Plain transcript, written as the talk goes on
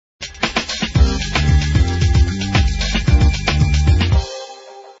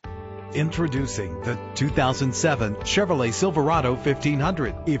Introducing the 2007 Chevrolet Silverado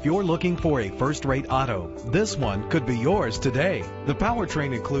 1500. If you're looking for a first-rate auto, this one could be yours today. The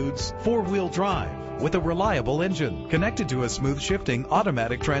powertrain includes four-wheel drive with a reliable engine connected to a smooth shifting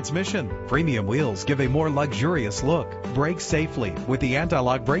automatic transmission. Premium wheels give a more luxurious look. Brake safely with the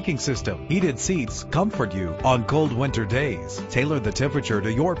anti-lock braking system. Heated seats comfort you on cold winter days. Tailor the temperature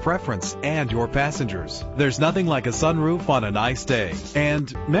to your preference and your passengers. There's nothing like a sunroof on a nice day.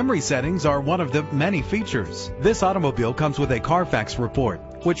 And memory settings are one of the many features. This automobile comes with a Carfax report,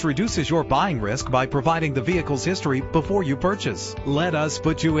 which reduces your buying risk by providing the vehicle's history before you purchase. Let us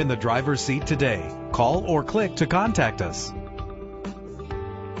put you in the driver's seat today. Call or click to contact us.